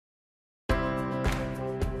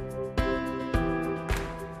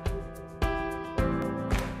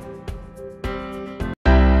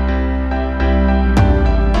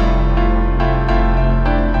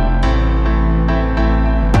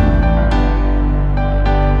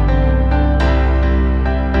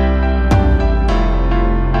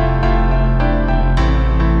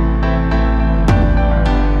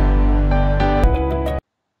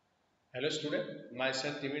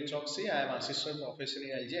myself Timir Choksi. I am Assistant Professor in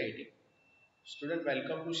LGIT. Student,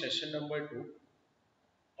 welcome to session number 2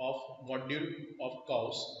 of module of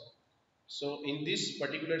cows. So in this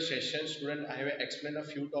particular session, student, I have explained a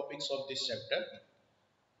few topics of this chapter.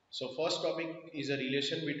 So first topic is a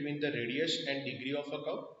relation between the radius and degree of a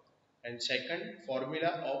curve, and second, formula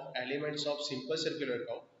of elements of simple circular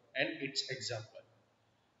curve and its example.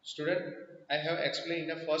 Student, I have explained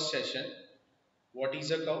in the first session what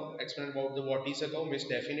is a curve, explain about the what is a curve means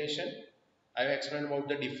definition. I have explained about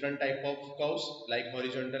the different type of curves like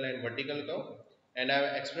horizontal and vertical curve, and I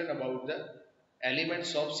have explained about the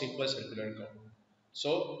elements of simple circular curve.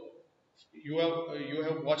 So you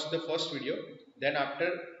have watched the first video. Then after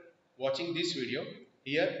watching this video,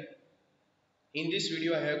 here in this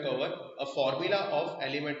video I have covered a formula of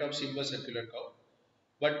element of simple circular curve.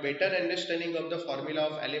 But better understanding of the formula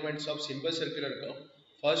of elements of simple circular curve,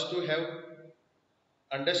 first to have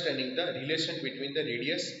understanding the relation between the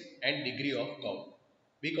radius and degree of curve,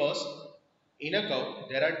 because in a curve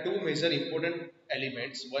there are two major important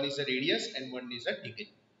elements, one is the radius and one is the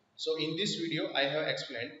degree. So in this video I have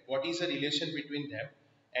explained what is the relation between them,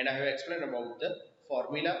 and I have explained about the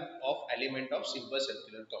formula of element of simple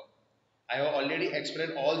circular curve. I have already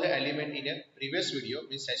explained all the element in a previous video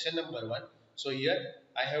in session number 1. So here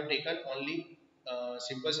I have taken only uh,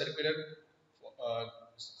 simple circular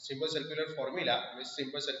formula with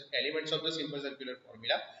elements of the simple circular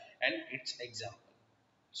formula and its example.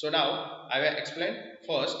 So now I will explain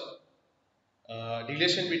first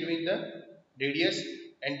relation between the radius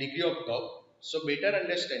and degree of curve. So better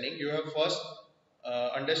understanding, you have first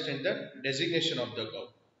understand the designation of the curve.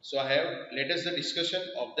 So I have let us the discussion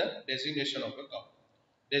of the designation of the curve.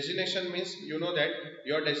 Designation means you know that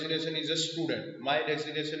your designation is a student. My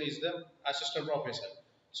designation is the assistant professor.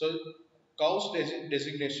 So curve's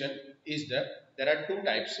designation is there are two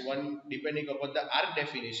types. One depending upon the arc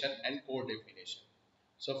definition and chord definition.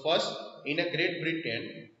 So first, in a Great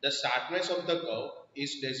Britain, the sharpness of the curve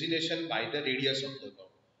is designation by the radius of the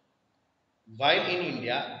curve. While in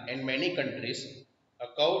India and many countries, a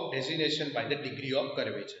curve designation by the degree of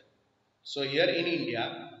curvature. So here in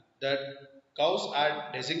India, the curves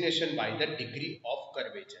are designation by the degree of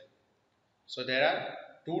curvature. So there are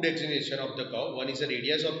two designation of the curve. One is the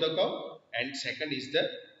radius of the curve and second is the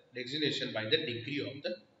designation by the degree of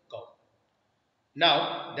the curve.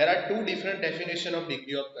 Now there are two different definition of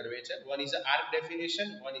degree of curvature. One is the arc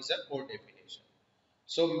definition, one is a chord definition.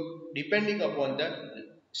 So depending upon the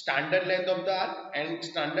standard length of the arc and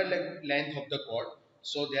standard length of the chord,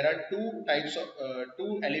 so there are two types of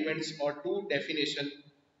two elements or two definition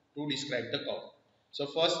to describe the curve. So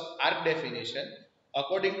first, arc definition.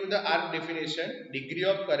 According to the arc definition, degree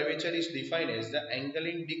of curvature is defined as the angle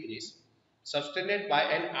in degrees subtended by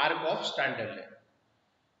an arc of standard length.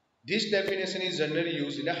 This definition is generally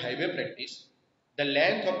used in a highway practice. The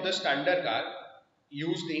length of the standard arc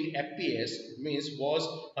used in FPS means was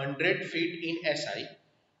 100 feet in SI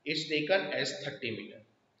is taken as 30 meter.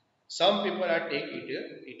 Some people are take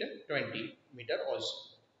it 20 meter also.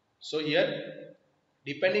 So here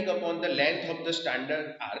depending upon the length of the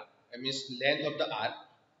standard arc, means length of the arc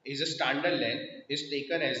is a standard length is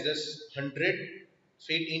taken as this 100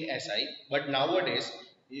 feet in SI, but nowadays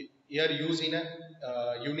here used in a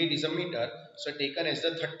unit is a meter, so taken as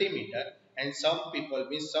the 30 meter, and some people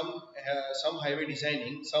means some highway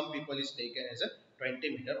designing, some people is taken as a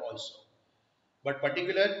 20 meter also. But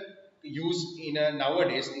particular use in a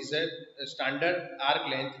nowadays is a standard arc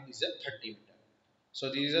length is a 30 meter. So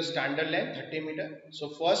this is a standard length 30 meter. So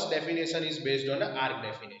first definition is based on an arc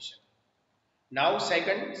definition. Now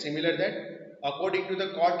second, similar that according to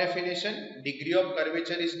the chord definition, degree of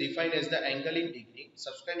curvature is defined as the angle in degree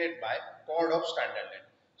subtended by chord of standard length.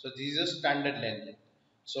 So this is a standard length.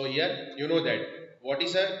 So here you know that what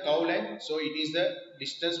is a curve length? So it is the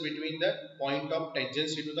distance between the point of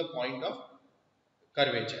tangency to the point of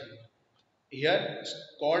curvature. Here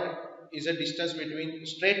chord is a distance between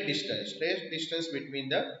straight distance between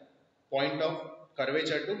the point of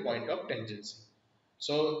curvature to point of tangency.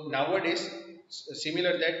 So nowadays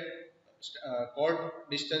similar that chord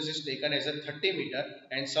distance is taken as a 30 meter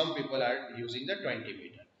and some people are using the 20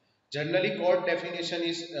 meter. Generally chord definition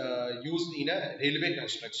is used in a railway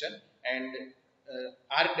construction, and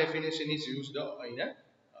arc definition is used in a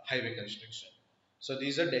highway construction. So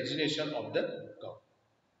these are designation of the curve.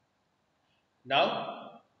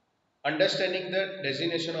 Now, understanding the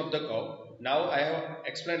designation of the curve, now I have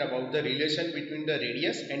explained about the relation between the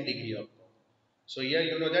radius and degree of curve. So here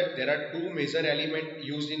you know that there are two major elements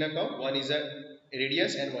used in a curve. One is a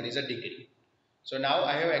radius and one is a degree. So now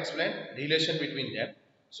I have explained relation between them.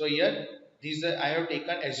 So here I have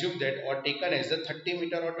taken assume that or taken as the 30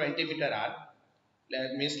 meter or 20 meter arc,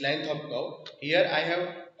 means length of curve. Here I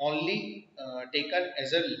have only taken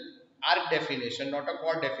as a arc definition, not a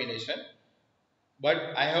chord definition. But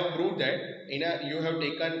I have proved that you have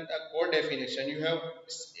taken a chord definition, you have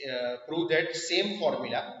proved that same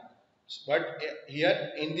formula. But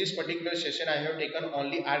here in this particular session I have taken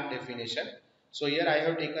only arc definition. So here I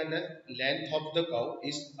have taken the length of the curve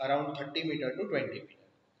is around 30 meter to 20 meter.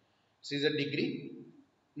 This is a degree.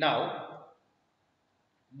 Now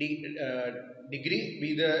uh, degree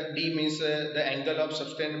be the d means the angle of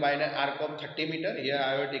subtended by an arc of 30 meter. Here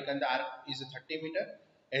I have taken the arc is 30 meter.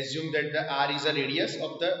 Assume that the r is a radius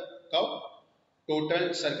of the curve.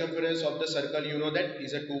 Total circumference of the circle, you know, that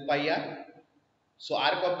is a 2 pi r. So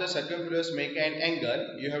arc of the circumference make an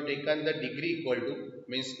angle. You have taken the degree equal to,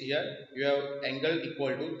 means here you have angle equal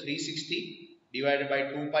to 360 divided by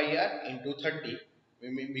 2 pi r into 30,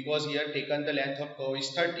 because here taken the length of curve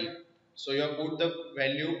is 30. So you have put the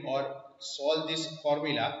value or solve this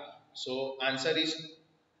formula. So answer is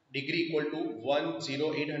degree equal to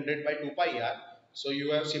 10800 by 2 pi r. So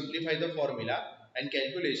you have simplified the formula and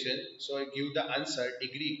calculation. So I give the answer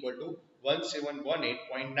degree equal to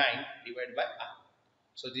 1718.9 divided by r.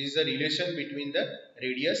 So this is the relation between the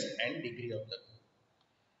radius and degree of the curve.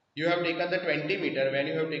 You have taken the 20 meter. When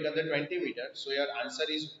you have taken the 20 meter, so your answer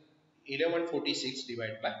is 1146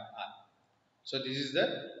 divided by r. So this is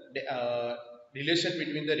the relation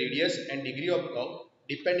between the radius and degree of curve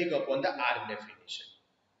depending upon the arc definition.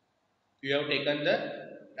 You have taken the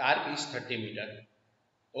arc is 30 meter.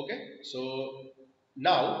 Okay. So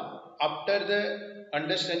now after the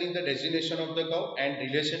understanding the designation of the curve and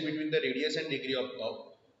relation between the radius and degree of curve,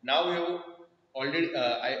 now you already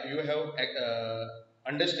you have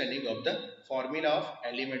understanding of the formula of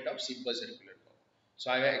element of simple circular curve.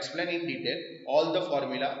 So I have explained in detail all the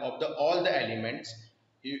formula of the all the elements.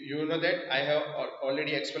 You know that I have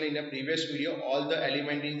already explained in a previous video all the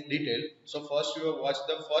element in detail. So first you have watched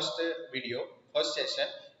the first video, first session,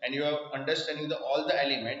 and you have understanding the all the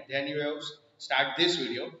element. Then you have start this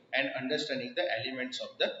video and understanding the elements of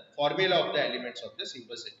the formula of the elements of the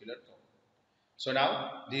simple circular curve. So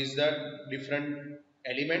now these are different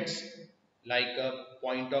elements like a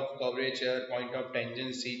point of curvature, point of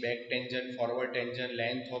tangency, back tangent, forward tangent,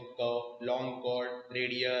 length of curve, long chord,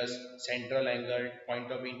 radius, central angle,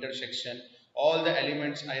 point of intersection. All the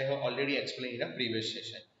elements I have already explained in a previous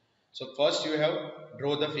session. So first you have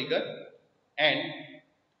draw the figure and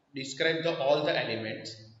describe the all the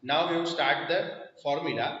elements. Now we will start the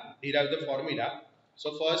formula, derive the formula.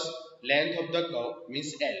 So first length of the curve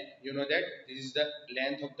means L. You know that this is the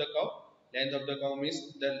length of the curve. Length of the curve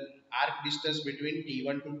means the arc distance between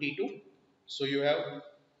T1 to T2. So you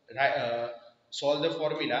have solve the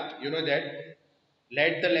formula. You know that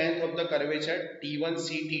let the length of the curvature T1C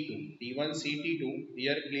T2. T1C T2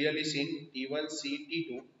 here clearly seen T1C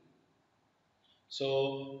T2.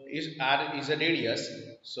 So is R is a radius,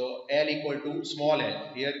 so L equal to small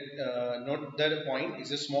l. Here note the point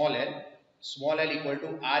is a small l. Small l equal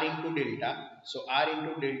to R into delta. So R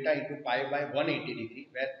into delta into pi by 180 degree,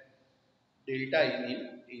 where delta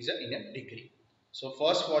is in a degree. So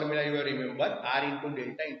first formula you remember R into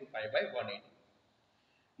delta into pi by 180.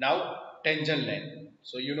 Now tangent length.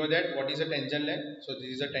 So you know that what is a tangent length. So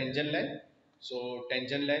this is a tangent length. So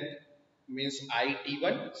tangent length means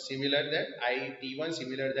IT1 similar that IT1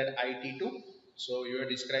 similar that IT2. So you have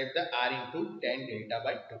described the R into tan delta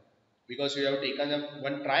by 2. Because you have taken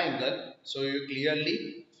one triangle, so you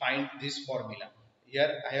clearly find this formula.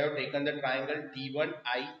 Here I have taken the triangle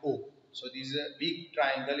T1IO. So this is a big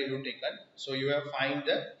triangle you have taken. So you have find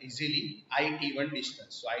the easily IT1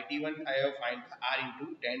 distance. So IT1 I have find R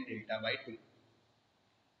into tan delta by 2.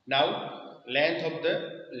 Now length of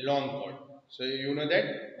the long chord. So you know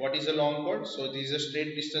that what is the long chord. So this is a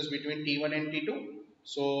straight distance between T1 and T2.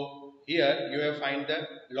 So here you have find the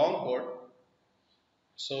long chord.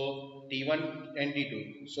 So T1 and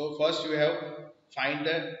T2. So first you have find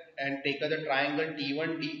the and take the triangle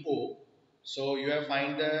T1DO. So you have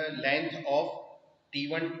find the length of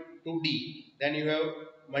T1 to D. Then you have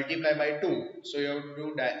multiply by 2. So you have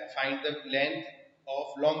to find the length of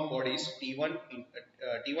long chord is T1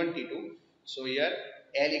 T1 T2. So here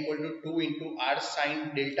L equal to 2 into R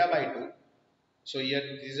sine delta by 2. So here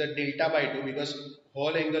this is a delta by 2 because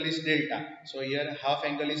whole angle is delta. So here half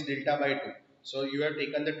angle is delta by 2. So you have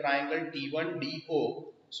taken the triangle T1DO.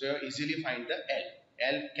 So you easily find the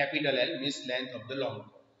L. L capital L means length of the long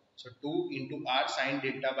chord. So 2 into R sine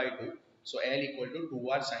delta by 2. So L equal to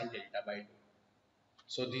 2R sine delta by 2.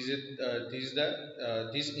 So this is the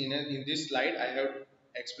this in this slide I have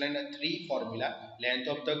explained three formula: length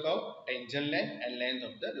of the curve, tangent length, and length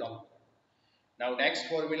of the long chord. Now next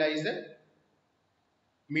formula is the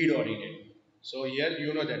mid ordinate. So here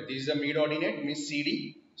you know that this is the mid ordinate, means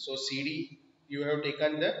CD. So CD, you have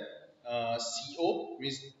taken the CO,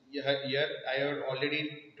 means here I have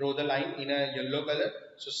already draw the line in a yellow color.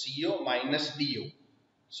 So CO minus DO.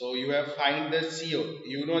 So you have find the CO.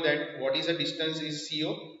 You know that what is the distance is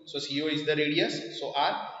CO. So CO is the radius. So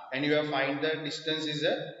R, and you have find the distance is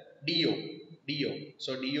a DO. DO.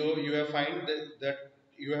 So DO you have find the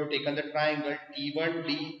you have taken the triangle T1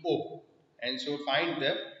 DO, and so find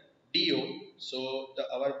the DO. So the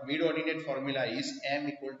our mid ordinate formula is M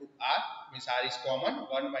equal to R, means R is common,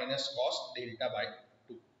 1 minus cos delta by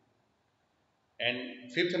 2.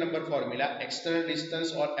 And fifth number formula, external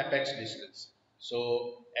distance or apex distance.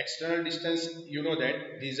 So external distance, you know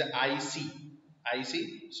that this is IC.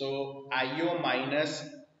 IC. So IO minus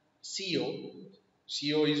CO.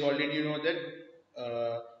 CO is already you know that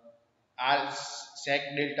R sec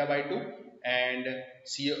delta by 2, and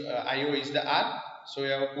CO, IO is the R. So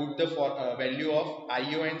you have put the value of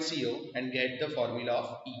IO and CO and get the formula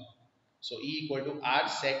of E. So E equal to R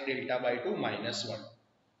sec delta by 2 minus 1.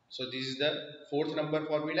 So this is the fourth number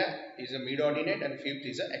formula, is a mid ordinate, and fifth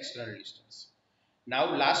is the external distance.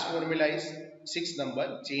 Now last formula is sixth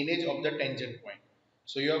number, change of the tangent point.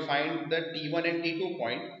 So you have find the T1 and T2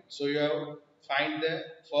 point. So you have find the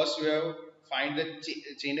first you have find the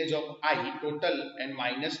change of I total and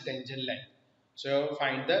minus tangent line. So you have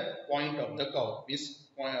find the point of the curve, this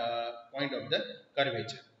point of the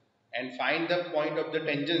curvature, and find the point of the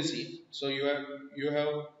tangency. So you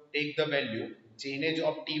have take the value change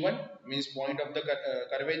of T1, means point of the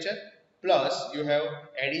curvature, plus you have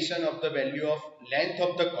addition of the value of length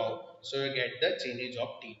of the curve, so you get the change of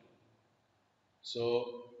T2.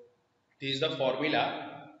 So this is the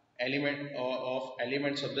formula of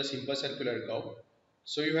elements of the simple circular curve.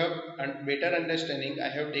 So you have a better understanding. I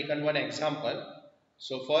have taken one example.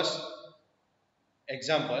 So first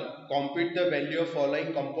example, compute the value of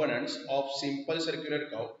following components of simple circular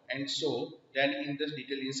curve and so then in the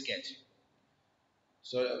detail in sketch.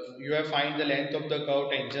 So you have find the length of the curve,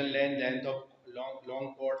 tangent length, length of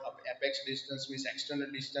long chord, apex distance means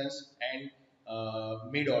external distance, and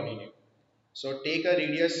mid ordinate. So take a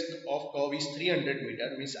radius of curve is 300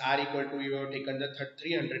 meter, means R equal to you have taken the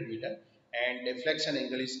 300 meter, and deflection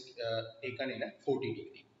angle is taken in a 40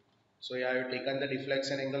 degree. So I have taken the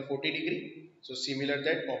deflection angle 40 degree. So similar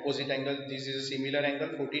that opposite angle, this is a similar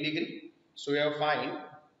angle 40 degree. So you have find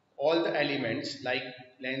all the elements like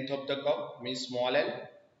length of the curve means small l,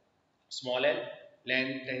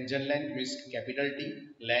 length tangent length means capital T,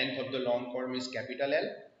 length of the long chord means capital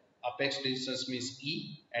L, apex distance means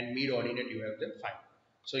E, and mid ordinate you have to find.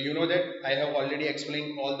 So you know that I have already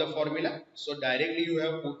explained all the formula. So directly you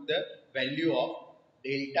have put the value of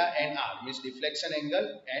delta and R, means deflection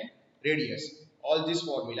angle and radius, all this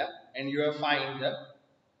formula, and you have find the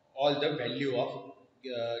all the value of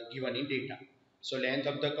given in data. So length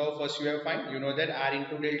of the curve first you have find, you know that R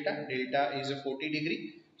into delta, delta is a 40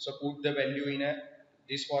 degree. So put the value in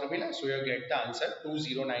this formula, so you get the answer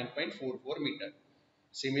 209.44 meter.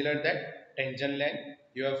 Similar that tangent length,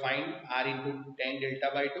 you have find R into tan delta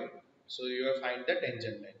by 2, so you have find the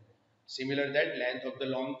tangent length. Similar that length of the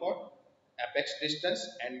long chord, apex distance,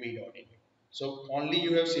 and mid ordinate. So only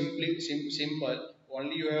you have simple,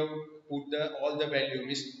 only you have put the all the value,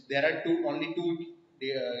 means there are only two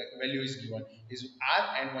value is given, is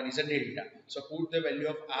R and one is a delta. So put the value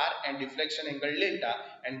of R and deflection angle delta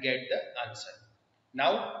and get the answer.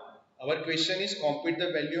 Now our question is compute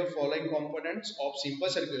the value of following components of simple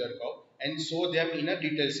circular curve and show them in a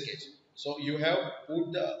detailed sketch. So you have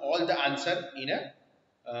put all the answer in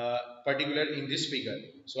a particular in this figure.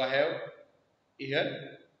 So I have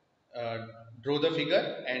here uh, draw the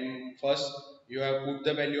figure, and first you have put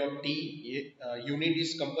the value of T, unit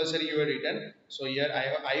is compulsory you have written. So here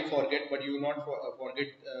I forget, but you not forget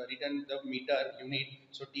written the meter unit.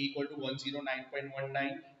 So T equal to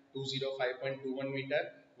 109.19, 205.21 meter,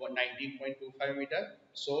 19.25 meter.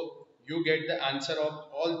 So you get the answer of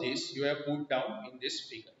all this you have put down in this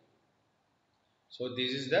figure. So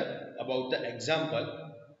this is the about the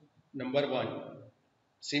example number 1.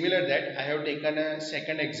 Similar that I have taken a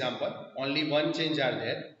second example, only one change are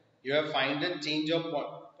there. You have find the change of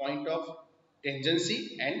point of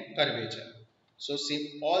tangency and curvature. So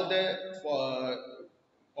all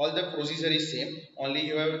the procedure is same, only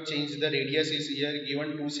you have changed the radius is here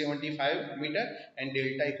given 275 meter and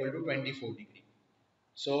delta equal to 24 degree.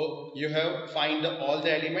 So you have find all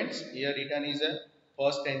the elements here written is a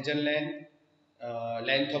first tangent length,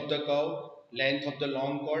 length of the curve, length of the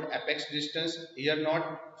long chord, apex distance. Here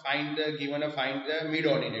not find the given a find the mid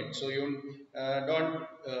ordinate. So you don't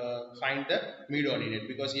find the mid ordinate,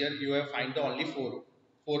 because here you have find the only four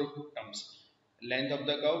terms: length of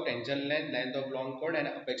the curve, tangent length, length of long chord, and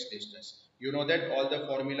apex distance. You know that all the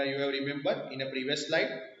formula you have remembered in a previous slide.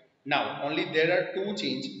 Now only there are two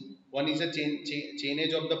change. One is a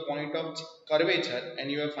change of the point of curvature,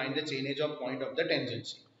 and you have find the change of point of the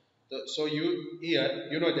tangency. So you here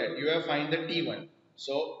you know that you have find the T1.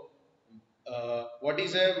 So what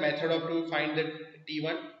is a method of to find the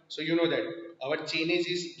T1? So you know that our change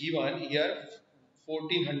is given here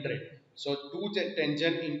 1400. So two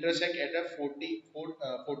tangent intersect at a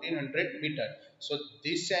 1400 meter. So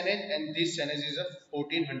this channel and this channel is a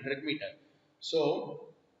 1400 meter. So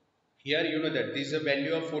here you know that this is a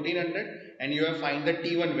value of 1400, and you have find the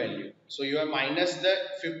T1 value. So you have minus the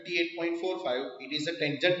 58.45. It is the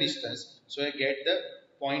tangent distance. So I get the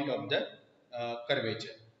point of the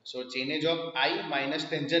curvature. So change of I minus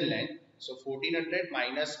tangent length. So 1400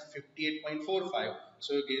 minus 58.45.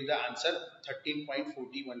 So you give the answer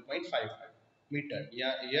 13.41.55 meter.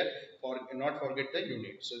 Yeah, here for not forget the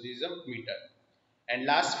unit. So this is a meter. And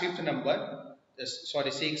last fifth number,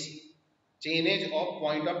 sorry, six, change of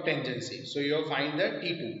point of tangency. So you have find the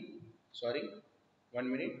T2. Sorry,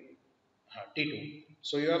 1 minute. T2.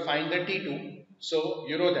 So you have find the T2. So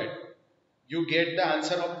you know that you get the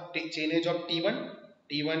answer of change of T1.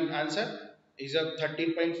 T1 answer is a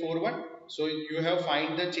 13.41. So you have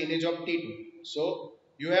find the change of T2. So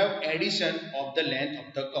you have addition of the length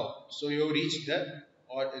of the curve. So you reach the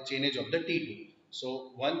or change of the T2.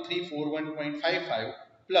 So 1341.55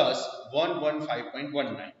 plus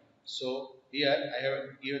 115.19. So here I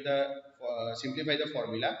have give the simplify the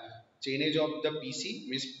formula. Change of the PC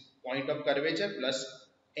means point of curvature plus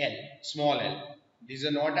L, small l. This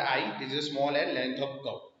is not I, this is a small l, length of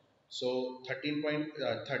curve. So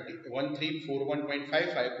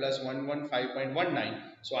 13.1341.55 plus 115.19.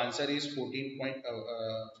 So answer is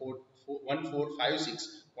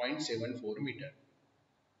 14.1456.74 meter.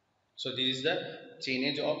 So this is the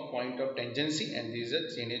change of point of tangency, and this is the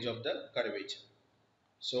change of the curvature.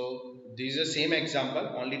 So this is the same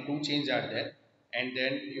example, only two change are there, and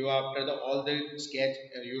then you after the all the sketch,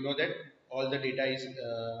 you know that all the data is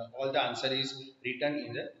all the answer is written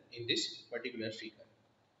in this particular figure.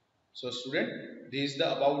 So student, this is the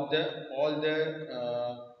about the all the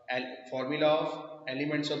formula of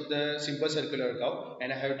elements of the simple circular curve,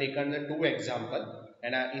 and I have taken the two example,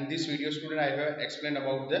 and in this video student I have explained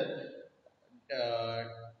about the uh,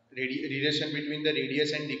 relation between the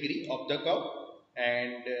radius and degree of the curve,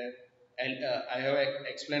 and I have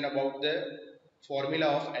explained about the formula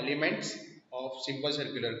of elements of simple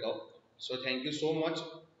circular curve. So thank you so much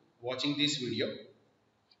watching this video.